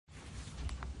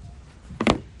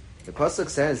The pasuk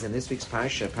says in this week's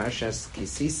parsha, Parshas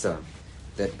Kisisa,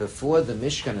 that before the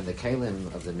Mishkan and the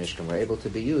Kalim of the Mishkan were able to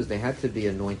be used, they had to be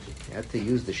anointed. They had to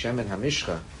use the Shemen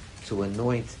HaMishcha to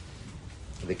anoint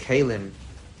the Kalim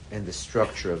and the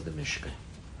structure of the Mishkan.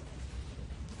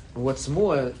 What's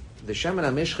more, the Shemen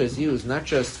HaMishcha is used not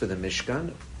just for the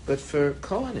Mishkan, but for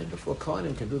Kohanim. Before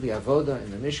Kohanim can do the Avodah in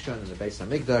the Mishkan and the Beis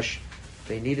HaMikdash,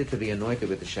 they needed to be anointed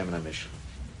with the Shemen HaMishcha.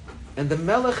 And the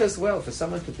Melech as well, for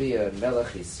someone to be a Melech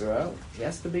Yisrael, he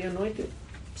has to be anointed.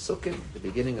 Psukim, the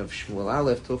beginning of Shmuel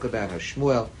Aleph, talk about how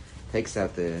Shmuel takes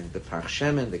out the Pach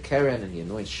Shemen, the Keren, and he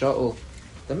anoints Shaul.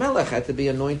 The Melech had to be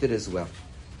anointed as well.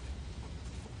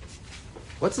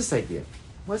 What's this idea?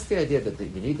 What's the idea that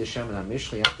you need the Shemen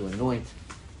HaMishcha, you have to anoint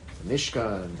the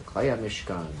Mishkan, the Klei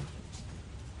HaMishkan,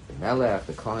 the Melech,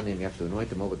 the Kohanim, you have to anoint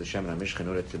them over the Shemen HaMishcha in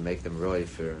order to make them roy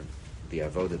for the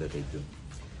Avodah that they do.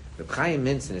 Reb Chaim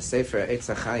Mintz in his Sefer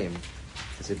Eitz HaChaim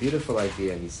has a beautiful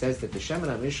idea. He says that the Shemen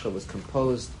HaMishcha was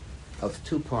composed of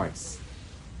two parts.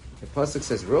 The pasuk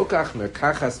says, Rokach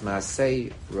merkachas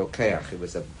maasei rokeach. It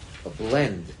was a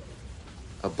blend,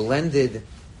 a blended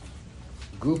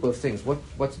group of things.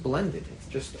 What's blended? It's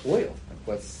just oil.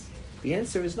 The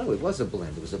answer is no, it was a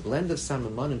blend. It was a blend of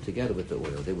samamanim together with the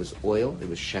oil. There was oil, there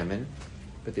was shemen,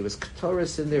 but there was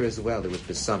ketores in there as well. There was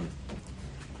besamim.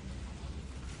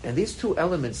 And these two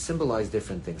elements symbolize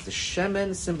different things. The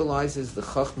shemen symbolizes the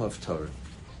chachma of Torah.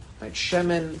 Right?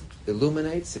 Shemen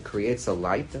illuminates, it creates a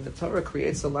light, and the Torah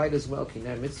creates a light as well.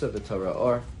 Kinei mitzvah the Torah,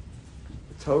 or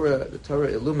the Torah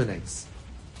illuminates.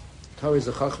 The Torah is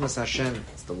the chachmas Hashem.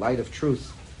 It's the light of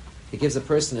truth. It gives a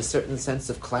person a certain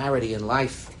sense of clarity in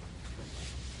life.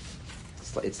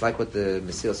 It's like what the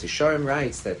Mesilas Yesharim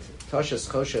writes, that Toshas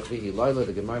Choshech Vihi Loila,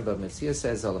 the Gemara Bava Metzia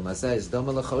says, Olamazeh is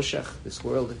Doma LaChoshech. This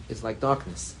world is like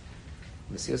darkness.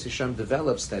 Mesilas Yesharim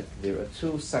develops that there are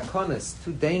two sakonas,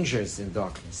 two dangers in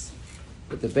darkness.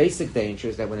 But the basic danger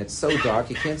is that when it's so dark,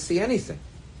 you can't see anything.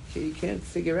 You can't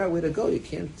figure out where to go. You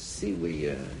can't see where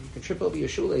you can trip over your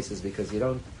shoelaces because you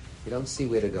don't see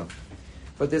where to go.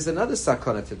 But there's another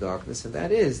sakona to darkness, and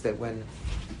that is that when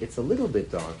it's a little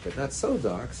bit dark, but not so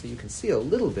dark, so you can see a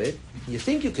little bit. You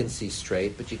think you can see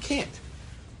straight, but you can't.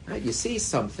 Right? You see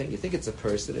something, you think it's a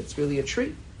person, it's really a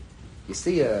tree. You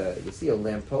see a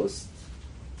lamppost,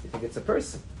 you think it's a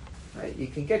person. Right? You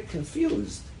can get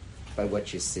confused by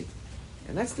what you see.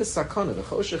 And that's the sakona. The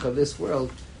choshech of this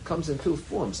world comes in two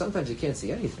forms. Sometimes you can't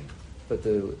see anything. But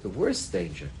the worst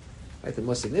danger, right, the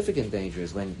most significant danger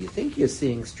is when you think you're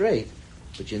seeing straight,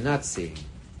 but you're not seeing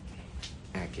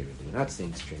accurately. You're not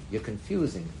seeing straight. You're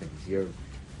confusing things.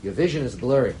 Your vision is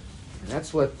blurry. And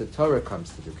that's what the Torah comes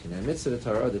to do. In the midst of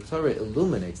the Torah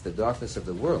illuminates the darkness of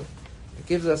the world. It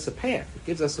gives us a path. It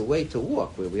gives us a way to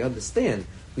walk where we understand.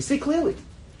 We see clearly.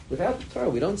 Without the Torah,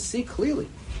 we don't see clearly.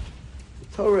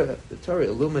 The Torah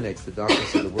illuminates the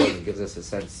darkness of the world and gives us a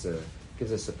sense,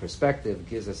 gives us a perspective,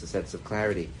 gives us a sense of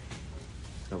clarity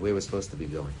of where we're supposed to be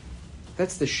going.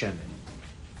 That's the shemen.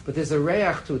 But there's a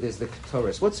reach too, there's the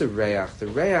ketores. What's a reach? The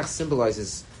reach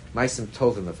symbolizes ma'asim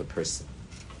tovim of a person.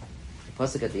 The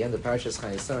pasuk at the end of Parashas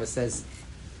Chayesara says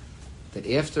that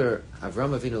after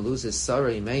Avram Avinu loses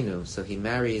Sarah Imenu, so he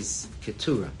marries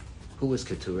Keturah. Who was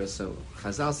Keturah? So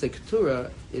Chazal say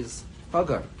Keturah is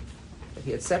Hagar.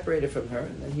 He had separated from her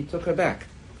and then he took her back.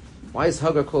 Why is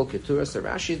Hagar called Keturah? So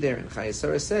Rashi there in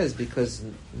Chayesara says because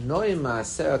Noi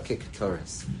Ma'aseh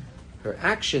Keturahs. Her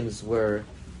actions were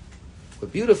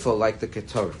beautiful like the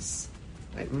Ketoris.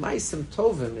 Right? Ma'asim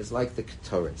Tovim is like the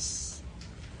Ketoris.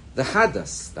 The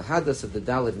Hadas of the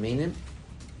Daled Minim,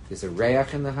 there's a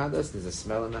reach in the Hadas, there's a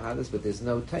smell in the Hadas, but there's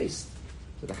no taste.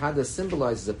 So the Hadas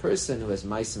symbolizes a person who has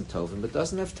Ma'asim Tovim but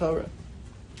doesn't have Torah.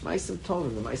 Ma'asim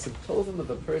Tovim, the Ma'asim Tovim of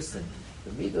a person,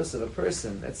 the midos of a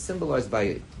person, that's symbolized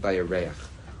by a reach.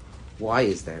 Why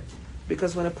is that?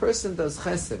 Because when a person does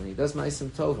chesed, and he does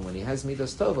ma'asim tovim, when he has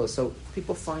midos tovo, so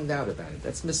people find out about it.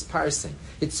 That's misparsing.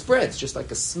 It spreads just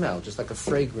like a smell, just like a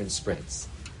fragrance spreads.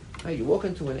 Right? You walk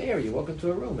into an area, you walk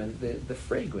into a room, and the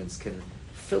fragrance can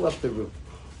fill up the room.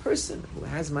 A person who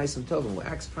has ma'asim tovim, who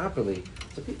acts properly,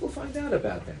 so people find out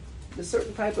about that. A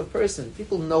certain type of person,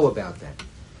 people know about that.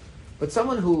 But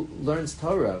someone who learns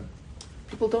Torah,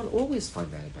 people don't always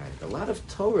find out about it. A lot of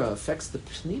Torah affects the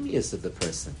pnimius of the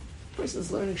person. A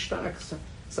person's learning shtak.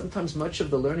 Sometimes much of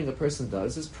the learning a person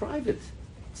does is private.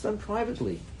 It's done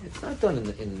privately. It's not done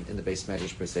in the base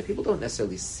medrash per se. People don't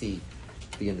necessarily see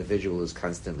the individual who's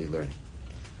constantly learning.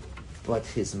 But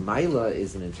his maila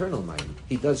is an internal maila.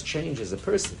 He does change as a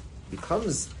person.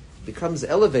 Becomes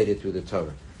elevated through the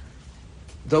Torah.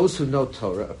 Those who know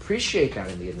Torah appreciate that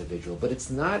in the individual, but it's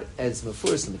not as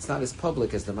mefursim, it's not as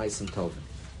public as the ma'asim tovim.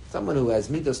 Someone who has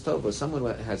midos tova, someone who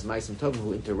has ma'asim tovim,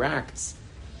 who interacts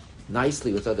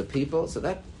nicely with other people, so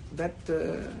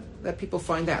that people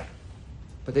find out.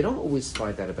 But they don't always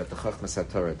find out about the Chachmas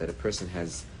HaTorah that a person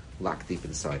has locked deep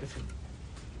inside of him.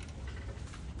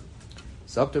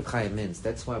 So Dr. Chaim Mintz,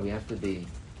 that's why we have to be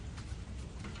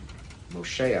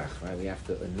Mosheach, right? We have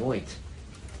to anoint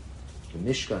the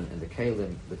Mishkan and the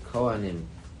Kalim, the Kohanim,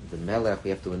 the Melech. We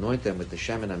have to anoint them with the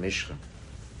Shem and HaMishcha.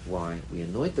 Why? We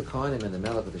anoint the Kohanim and the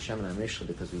Melech with the Shem and HaMishcha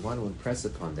because we want to impress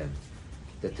upon them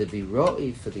that to be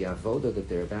ro'i for the avodah that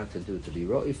they're about to do, to be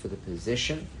ro'i for the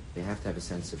position, they have to have a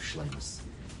sense of shleimus.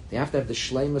 They have to have the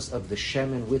shleimus of the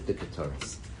Shemin with the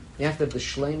Ketores. They have to have the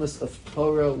shleimus of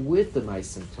Torah with the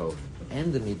Ma'asim Tovim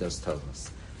and the Midos Tovos.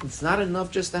 It's not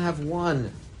enough just to have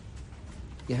one.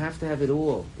 You have to have it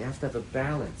all. You have to have a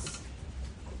balance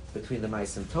between the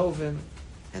Ma'asim Tovim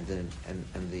and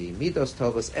the Midos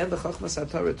Tovos and the Chachmas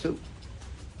HaTorah too.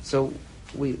 So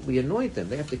we anoint them.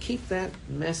 They have to keep that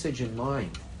message in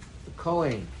mind. The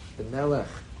Kohen, the Melech,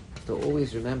 have to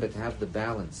always remember to have the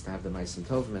balance, to have the Ma'asim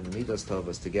Tovim and the Midos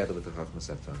Tovos together with the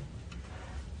Chachmas HaTorah.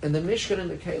 And the Mishkan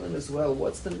and the Kalim as well.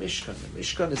 What's the Mishkan? The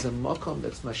Mishkan is a makom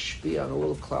that's mashpi on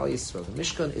all of Klal Yisrael. The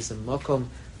Mishkan is a makom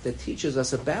that teaches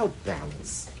us about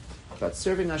balance, about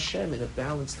serving Hashem in a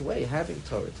balanced way, having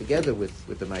Torah together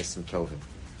with the Ma'asim Tovim.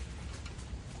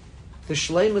 The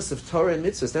shleimus of Torah and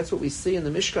mitzvahs, that's what we see in the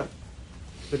Mishkan.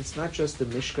 But it's not just the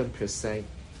Mishkan per se.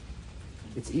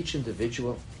 It's each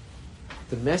individual.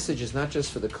 The message is not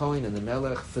just for the Kohen and the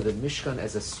Melech, for the Mishkan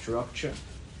as a structure,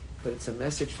 but it's a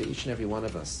message for each and every one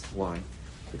of us. Why?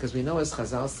 Because we know, as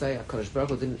Chazal say, HaKadosh Baruch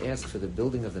Hu didn't ask for the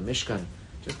building of the Mishkan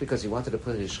just because he wanted to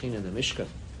put his Shechina in the Mishkan.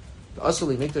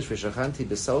 Asuli mikdash v'shachanti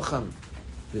b'socham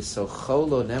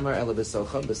b'socholo nemar ela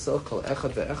b'socham b'soch kol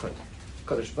echad ve'echad.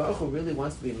 HaKadosh Baruch Hu really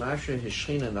wants to be masher his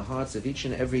Shechina in the hearts of each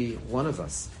and every one of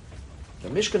us. The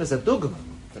Mishkan is a dugma,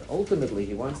 but ultimately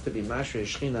he wants to be masher his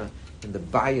Shechina in the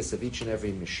bias of each and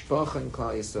every mishpacha in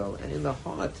Klal Yisrael and in the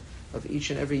heart of each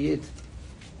and every yid.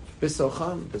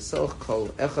 B'socham, b'soch kol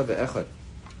echad ve'echad.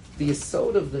 The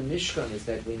yesod of the Mishkan is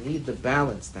that we need the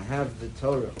balance, to have the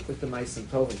Torah with the Ma'asim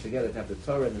Tovim together, to have the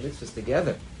Torah and the mitzvahs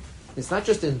together. It's not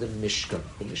just in the Mishkan.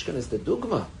 The Mishkan is the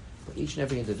dugma, but each and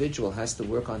every individual has to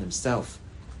work on himself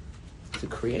to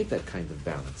create that kind of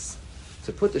balance,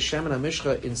 to put the Shem and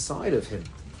HaMishcha inside of him.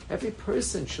 Every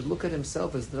person should look at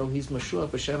himself as though he's Mashuach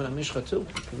b'Shem and HaMishcha too.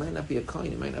 He might not be a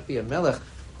Kohen, he might not be a Melech,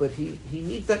 but he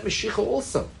needs that Mashiach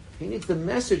also. He needs the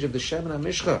message of the Shem and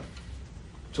HaMishcha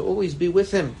to always be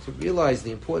with him, to realize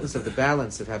the importance of the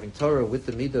balance of having Torah with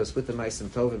the Midos, with the Ma'asim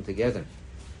Tovim together.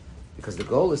 Because the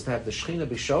goal is to have the Shechina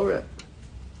B'Shorah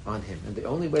on him. And the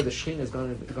only way the Shechina is going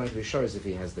to be B'Shorah is if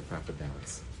he has the proper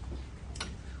balance.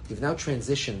 We've now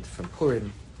transitioned from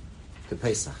Purim to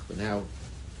Pesach. We're now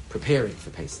preparing for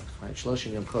Pesach. Right?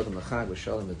 Shloshim Yom Kodem L'Chag,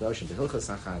 V'Sholem L'Doshim,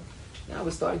 B'Hilchas HaChag. Now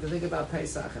we're starting to think about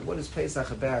Pesach. And what is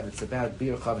Pesach about? It's about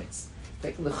Bir Chometz.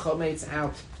 Taking the Chometz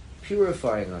out,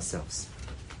 purifying ourselves.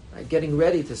 Right? Getting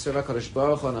ready to serve HaKadosh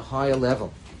Baruch Hu on a higher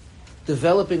level.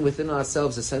 Developing within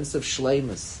ourselves a sense of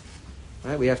shleimus.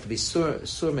 Right? We have to be sur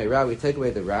me'ra, we take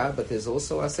away the ra, but there's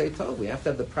also asay tov. We have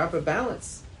to have the proper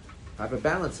balance. Proper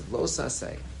balance of los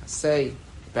asay,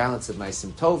 balance of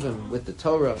ma'asim tovim with the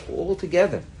Torah, all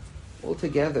together. All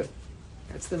together.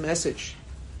 That's the message.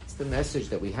 It's the message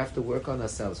that we have to work on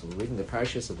ourselves. When we're reading the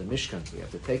parashas of the Mishkan, we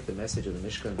have to take the message of the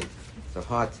Mishkan to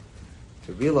heart,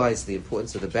 to realize the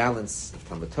importance of the balance of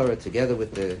Talmud Torah together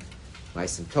with the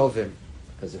Ma'asim Tovim,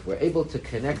 because if we're able to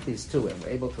connect these two and we're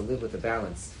able to live with the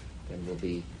balance, then we'll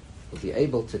be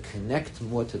able to connect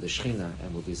more to the Shechina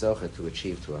and we'll be zocher to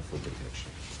achieve to our full potential.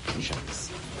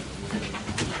 Shabbos.